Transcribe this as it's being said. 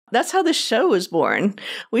that's how this show was born.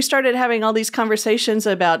 We started having all these conversations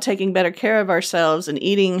about taking better care of ourselves and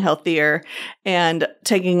eating healthier and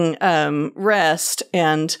taking rest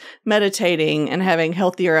and meditating and having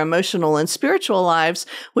healthier emotional and spiritual lives,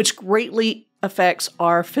 which greatly affects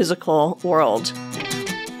our physical world.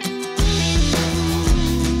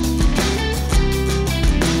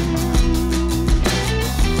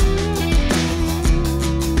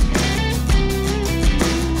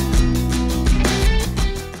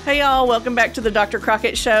 Hey y'all, welcome back to the Dr.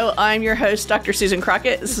 Crockett Show. I'm your host, Dr. Susan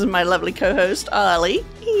Crockett. This is my lovely co-host, Ollie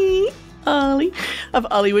of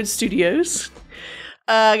Ollie-Woodstudios.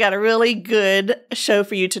 I got a really good show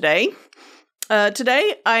for you today.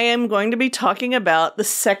 Today, I am going to be talking about the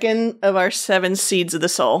second of our 7 seeds of the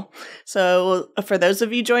soul. So for those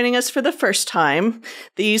of you joining us for the first time,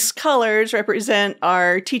 these colors represent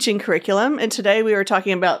our teaching curriculum. And today we are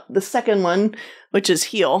talking about the second one, which is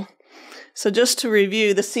heal. So just to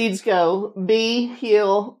review, the seeds go be,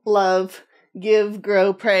 heal, love, give,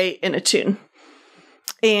 grow, pray, and attune.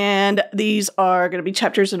 And these are going to be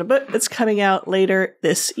chapters in a book that's coming out later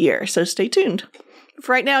this year. So stay tuned.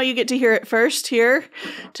 For right now, you get to hear it first here.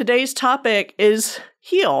 Today's topic is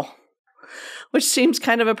heal, which seems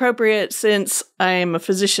kind of appropriate since I'm a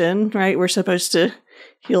physician, right? We're supposed to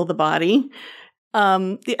heal the body.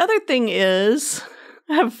 The other thing is,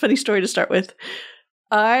 I have a funny story to start with.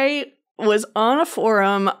 I was on a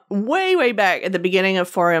forum way back at the beginning of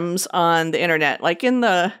forums on the internet, like in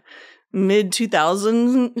the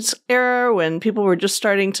mid-2000s era when people were just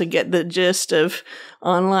starting to get the gist of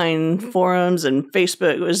online forums and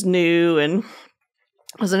Facebook was new and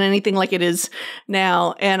wasn't anything like it is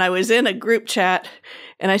now. And I was in a group chat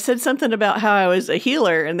and I said something about how I was a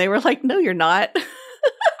healer and they were like, no, you're not. And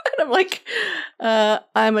I'm like,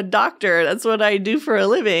 I'm a doctor. That's what I do for a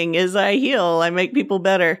living is I heal. I make people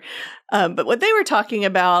better. But what they were talking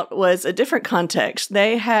about was a different context.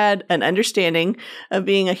 They had an understanding of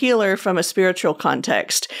being a healer from a spiritual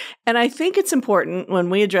context. And I think it's important when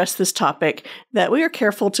we address this topic that we are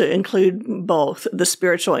careful to include both the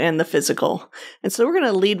spiritual and the physical. And so we're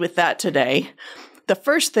going to lead with that today. The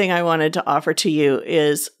first thing I wanted to offer to you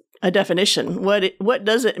is a definition. What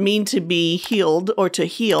does it mean to be healed or to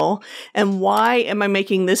heal? And why am I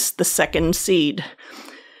making this the second seed?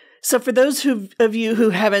 So for those of you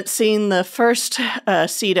who haven't seen the first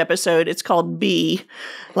seed episode, it's called Be,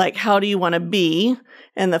 like how do you want to be?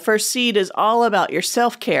 And the first seed is all about your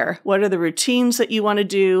self-care. What are the routines that you want to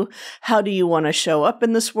do? How do you want to show up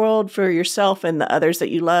in this world for yourself and the others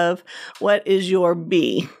that you love? What is your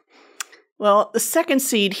Be? Well, the second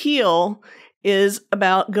seed, Heal, is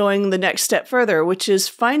about going the next step further, which is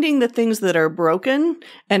finding the things that are broken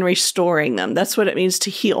and restoring them. That's what it means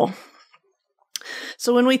to heal.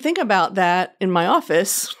 So when we think about that in my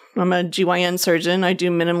office, I'm a GYN surgeon. I do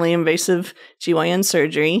minimally invasive GYN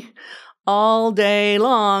surgery. All day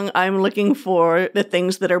long, I'm looking for the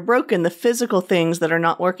things that are broken, the physical things that are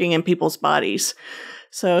not working in people's bodies.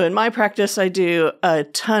 So in my practice, I do a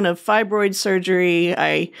ton of fibroid surgery.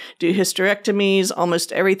 I do hysterectomies.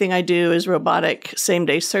 Almost everything I do is robotic,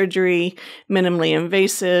 same-day surgery, minimally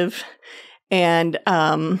invasive. And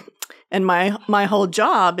my whole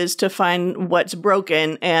job is to find what's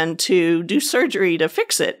broken and to do surgery to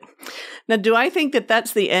fix it. Now, do I think that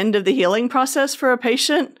that's the end of the healing process for a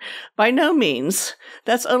patient? By no means.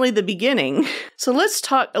 That's only the beginning. So let's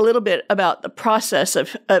talk a little bit about the process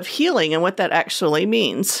of healing and what that actually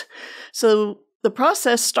means. So the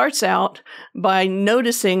process starts out by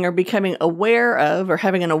noticing or becoming aware of or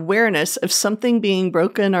having an awareness of something being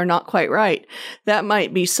broken or not quite right. That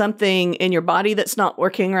might be something in your body that's not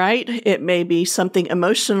working right. It may be something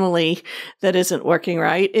emotionally that isn't working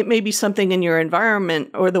right. It may be something in your environment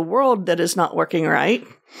or the world that is not working right.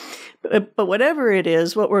 But whatever it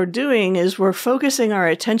is, what we're doing is we're focusing our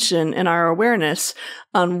attention and our awareness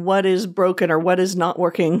on what is broken or what is not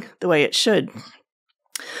working the way it should.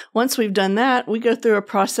 Once we've done that, we go through a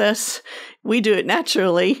process. We do it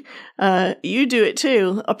naturally. You do it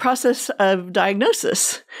too, a process of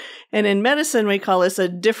diagnosis. And in medicine, we call this a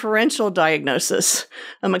differential diagnosis.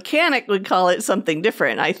 A mechanic would call it something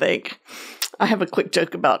different, I think. I have a quick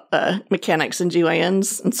joke about mechanics and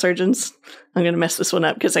GYNs and surgeons. I'm going to mess this one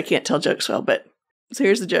up because I can't tell jokes well, but so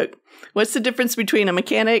here's the joke. What's the difference between a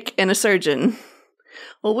mechanic and a surgeon?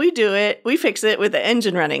 Well, we fix it with the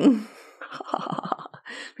engine running.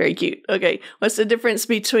 Very cute. Okay. What's the difference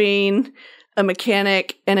between a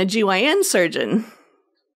mechanic and a GYN surgeon?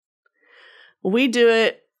 We do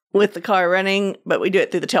it with the car running, but we do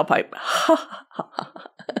it through the tailpipe.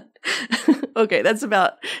 Okay, that's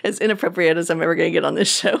about as inappropriate as I'm ever going to get on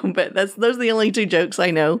this show, but those are the only 2 jokes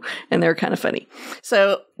I know, and they're kind of funny.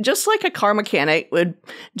 So just like a car mechanic would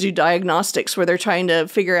do diagnostics where they're trying to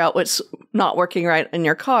figure out what's not working right in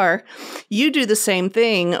your car, you do the same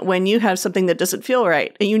thing when you have something that doesn't feel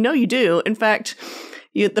right. And you do. In fact,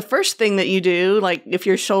 the first thing that you do, like if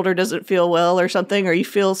your shoulder doesn't feel well or something, or you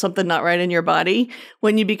feel something not right in your body,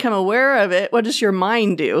 when you become aware of it, what does your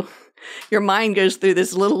mind do? Your mind goes through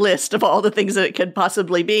this little list of all the things that it could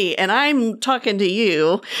possibly be. And I'm talking to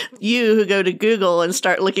you who go to Google and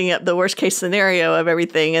start looking up the worst case scenario of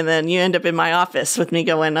everything. And then you end up in my office with me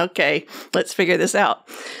going, okay, let's figure this out.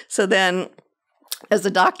 So then as a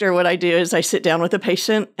doctor, what I do is I sit down with a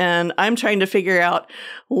patient and I'm trying to figure out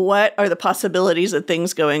what are the possibilities of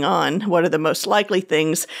things going on? What are the most likely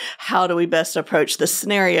things? How do we best approach this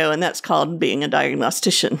scenario? And that's called being a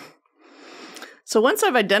diagnostician. So once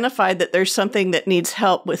I've identified that there's something that needs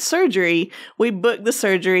help with surgery, we book the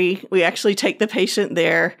surgery. We actually take the patient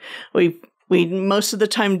there. We most of the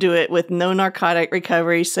time do it with no narcotic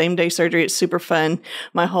recovery, same day surgery. It's super fun.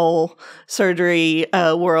 My whole surgery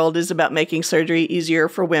world is about making surgery easier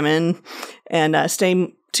for women. And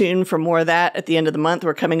stay tuned for more of that at the end of the month.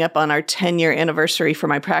 We're coming up on our 10-year anniversary for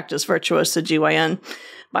my practice, Virtuosa GYN,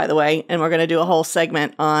 by the way. And we're going to do a whole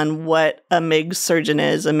segment on what a MIG surgeon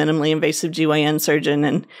is, a minimally invasive GYN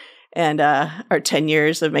surgeon, and our 10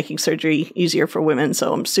 years of making surgery easier for women.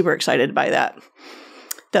 So I'm super excited by that.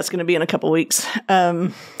 That's going to be in a couple weeks.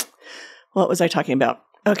 What was I talking about?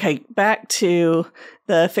 Okay, back to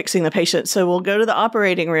the fixing the patient. So we'll go to the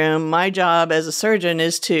operating room. My job as a surgeon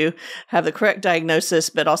is to have the correct diagnosis,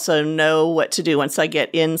 but also know what to do once I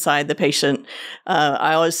get inside the patient.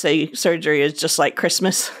 I always say surgery is just like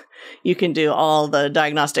Christmas. You can do all the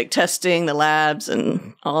diagnostic testing, the labs,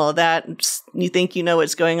 and all of that. You think you know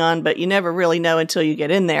what's going on, but you never really know until you get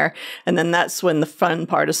in there. And then that's when the fun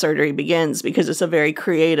part of surgery begins, because it's a very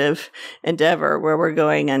creative endeavor where we're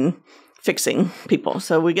going and fixing people.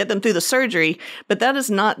 So we get them through the surgery, but that is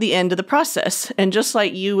not the end of the process. And just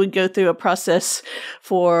like you would go through a process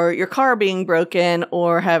for your car being broken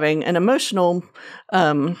or having an emotional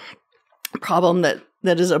problem that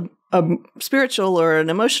is a spiritual or an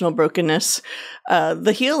emotional brokenness,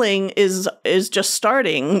 the healing is just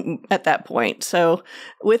starting at that point. So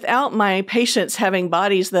without my patients having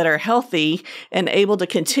bodies that are healthy and able to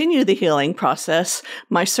continue the healing process,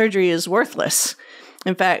 my surgery is worthless.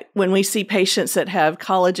 In fact, when we see patients that have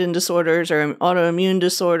collagen disorders or autoimmune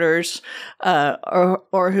disorders,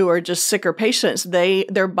 or who are just sicker patients,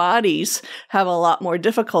 their bodies have a lot more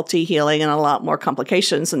difficulty healing and a lot more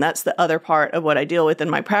complications. And that's the other part of what I deal with in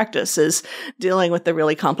my practice, is dealing with the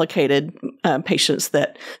really complicated patients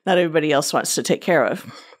that not everybody else wants to take care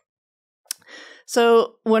of.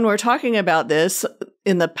 So when we're talking about this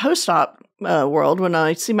in the post-op world, when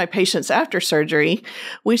I see my patients after surgery,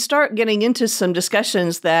 we start getting into some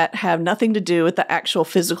discussions that have nothing to do with the actual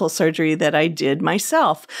physical surgery that I did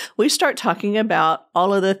myself. We start talking about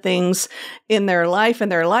all of the things in their life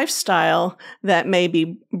and their lifestyle that may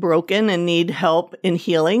be broken and need help in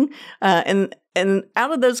healing. And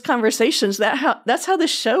out of those conversations, that's how this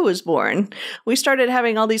show was born. We started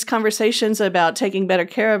having all these conversations about taking better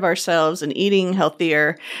care of ourselves and eating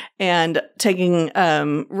healthier and taking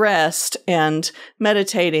rest and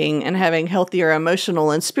meditating and having healthier emotional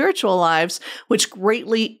and spiritual lives, which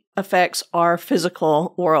greatly affects our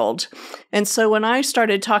physical world. And so when I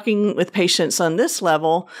started talking with patients on this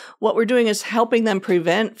level, what we're doing is helping them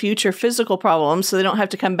prevent future physical problems so they don't have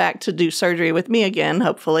to come back to do surgery with me again,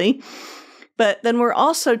 hopefully. But then we're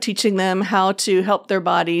also teaching them how to help their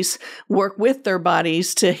bodies work with their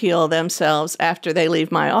bodies to heal themselves after they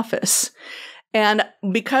leave my office. And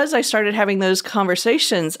because I started having those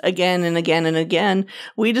conversations again and again and again,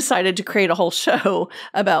 we decided to create a whole show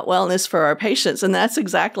about wellness for our patients. And that's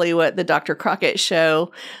exactly what the Dr. Crockett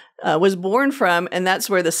show was born from. And that's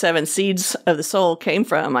where the 7 seeds of the soul came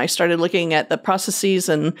from. I started looking at the processes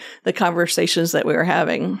and the conversations that we were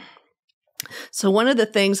having. So one of the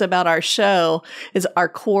things about our show is our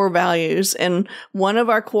core values. And one of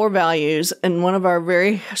our core values and one of our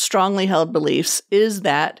very strongly held beliefs is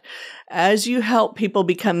that as you help people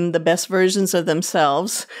become the best versions of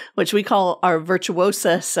themselves, which we call our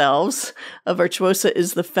virtuosa selves, a virtuosa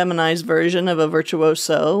is the feminized version of a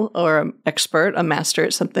virtuoso or an expert, a master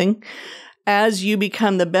at something. As you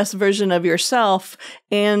become the best version of yourself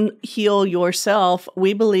and heal yourself,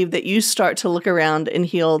 we believe that you start to look around and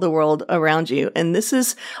heal the world around you. And this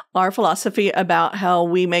is our philosophy about how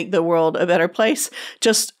we make the world a better place,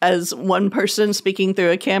 just as one person speaking through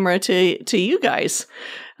a camera to you guys.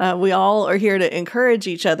 We all are here to encourage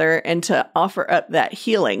each other and to offer up that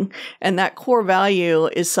healing. And that core value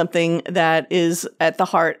is something that is at the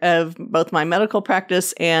heart of both my medical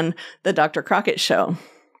practice and the Dr. Crockett Show.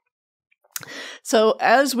 So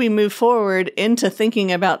as we move forward into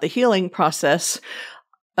thinking about the healing process,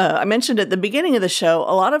 I mentioned at the beginning of the show,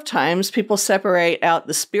 a lot of times people separate out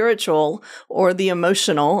the spiritual or the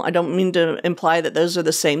emotional. I don't mean to imply that those are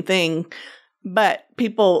the same thing, but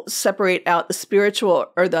people separate out the spiritual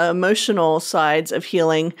or the emotional sides of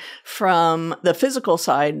healing from the physical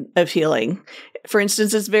side of healing. For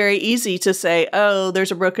instance, it's very easy to say, oh,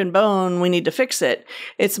 there's a broken bone, we need to fix it.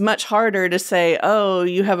 It's much harder to say, oh,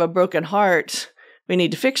 you have a broken heart, we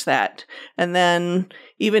need to fix that. And then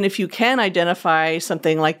even if you can identify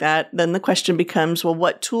something like that, then the question becomes, well,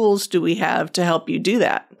 what tools do we have to help you do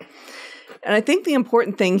that? And I think the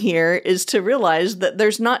important thing here is to realize that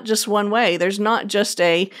there's not just one way. There's not just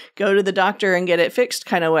a go to the doctor and get it fixed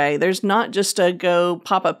kind of way. There's not just a go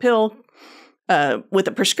pop a pill with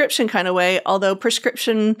a prescription kind of way, although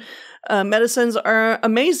prescription medicines are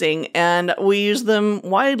amazing and we use them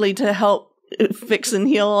widely to help fix and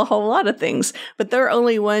heal a whole lot of things. But they're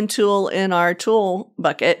only one tool in our tool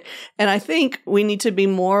bucket. And I think we need to be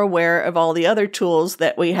more aware of all the other tools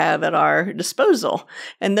that we have at our disposal.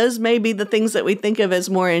 And those may be the things that we think of as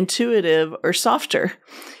more intuitive or softer.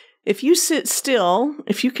 If you sit still,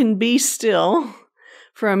 if you can be still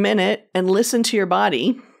for a minute and listen to your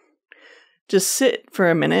body, just sit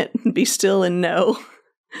for a minute and be still and know.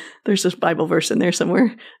 There's this Bible verse in there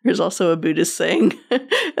somewhere. There's also a Buddhist saying.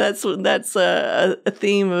 That's a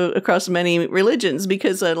theme across many religions,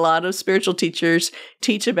 because a lot of spiritual teachers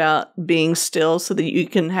teach about being still so that you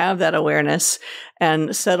can have that awareness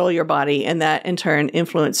and settle your body, and that in turn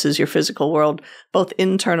influences your physical world, both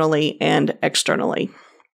internally and externally.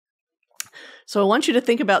 So I want you to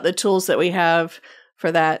think about the tools that we have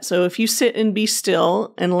for that. So if you sit and be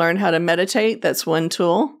still and learn how to meditate, that's one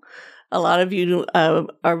tool. A lot of you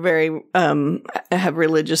are very have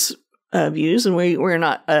religious views, and we're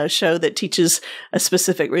not a show that teaches a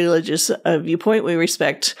specific religious viewpoint. We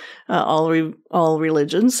respect all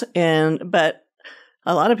religions, but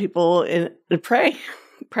a lot of people pray.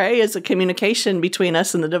 Pray is a communication between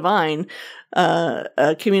us and the divine,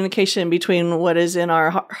 a communication between what is in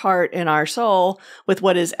our heart and our soul with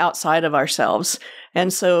what is outside of ourselves.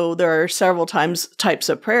 And so there are several types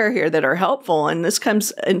of prayer here that are helpful, and this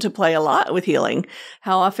comes into play a lot with healing.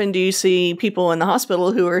 How often do you see people in the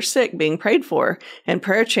hospital who are sick being prayed for and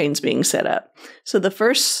prayer chains being set up? So the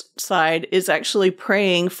first side is actually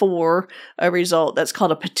praying for a result. That's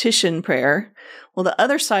called a petition prayer. Well, the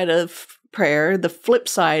other side of prayer, the flip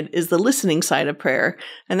side, is the listening side of prayer.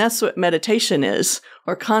 And that's what meditation is,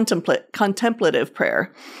 or contemplative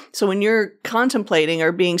prayer. So when you're contemplating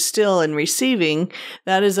or being still and receiving,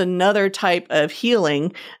 that is another type of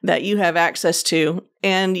healing that you have access to.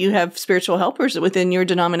 And you have spiritual helpers within your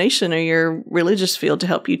denomination or your religious field to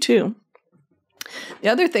help you too. The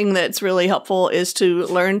other thing that's really helpful is to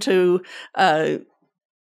learn to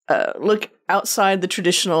look outside the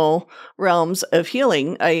traditional realms of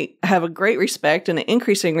healing. I have a great respect and an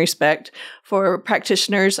increasing respect for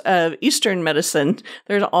practitioners of Eastern medicine.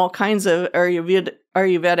 There's all kinds of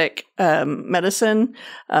Ayurvedic medicine,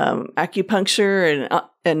 acupuncture,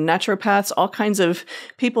 and naturopaths, all kinds of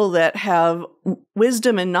people that have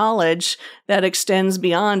wisdom and knowledge that extends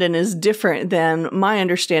beyond and is different than my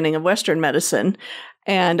understanding of Western medicine.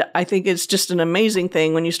 And I think it's just an amazing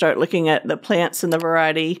thing when you start looking at the plants and the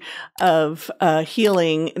variety of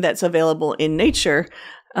healing that's available in nature.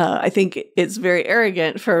 I think it's very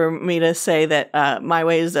arrogant for me to say that my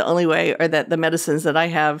way is the only way, or that the medicines that I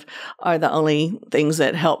have are the only things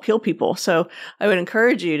that help heal people. So I would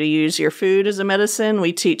encourage you to use your food as a medicine.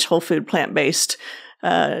 We teach whole food plant-based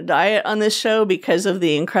diet on this show because of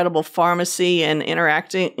the incredible pharmacy and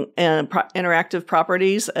interactive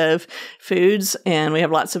properties of foods. And we have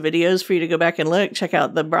lots of videos for you to go back and look. Check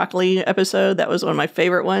out the broccoli episode. That was one of my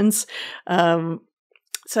favorite ones.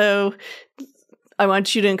 So I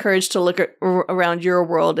want you to encourage to look around your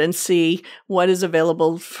world and see what is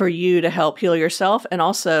available for you to help heal yourself, and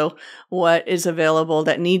also what is available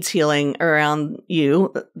that needs healing around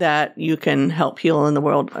you that you can help heal in the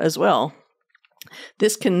world as well.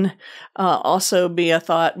 This can also be a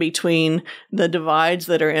thought between the divides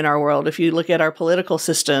that are in our world. If you look at our political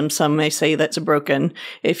system, some may say that's broken.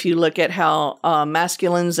 If you look at how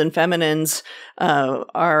masculines and feminines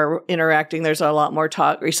are interacting, there's a lot more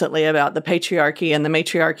talk recently about the patriarchy and the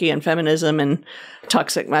matriarchy and feminism and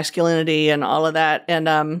toxic masculinity and all of that.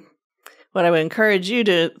 And what I would encourage you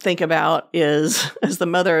to think about is, as the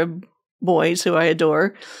mother of boys who I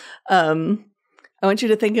adore, I want you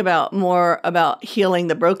to think about more about healing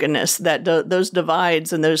the brokenness, that those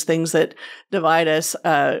divides and those things that divide us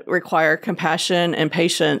require compassion and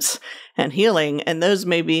patience and healing. And those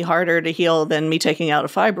may be harder to heal than me taking out a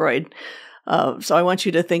fibroid. So I want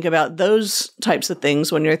you to think about those types of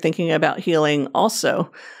things when you're thinking about healing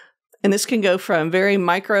also. And this can go from very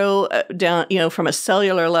micro down, from a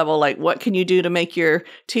cellular level, like what can you do to make your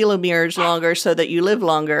telomeres longer so that you live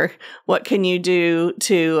longer? What can you do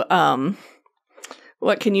to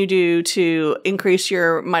increase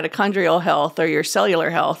your mitochondrial health or your cellular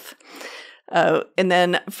health? And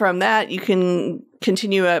then from that, you can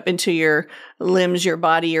continue up into your limbs, your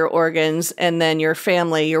body, your organs, and then your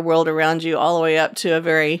family, your world around you, all the way up to a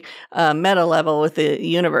very meta level with the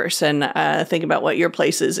universe. And think about what your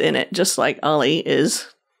place is in it, just like Ollie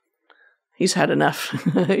is. He's had enough.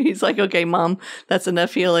 He's like, okay, Mom, that's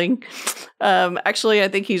enough healing. Actually, I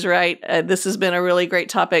think he's right. This has been a really great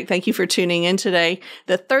topic. Thank you for tuning in today.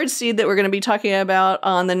 The third seed that we're going to be talking about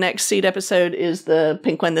on the next seed episode is the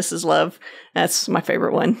pink one. This is love. That's my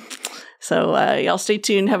favorite one. So y'all stay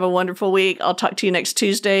tuned. Have a wonderful week. I'll talk to you next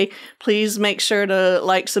Tuesday. Please make sure to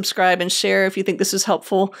like, subscribe, and share if you think this is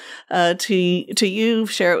helpful to you.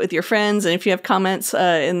 Share it with your friends. And if you have comments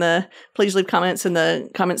please leave comments in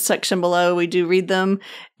the comments section below. We do read them.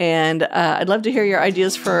 And I'd love to hear your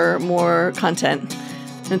ideas for more content.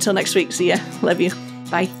 Until next week. See ya. Love you.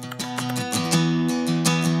 Bye.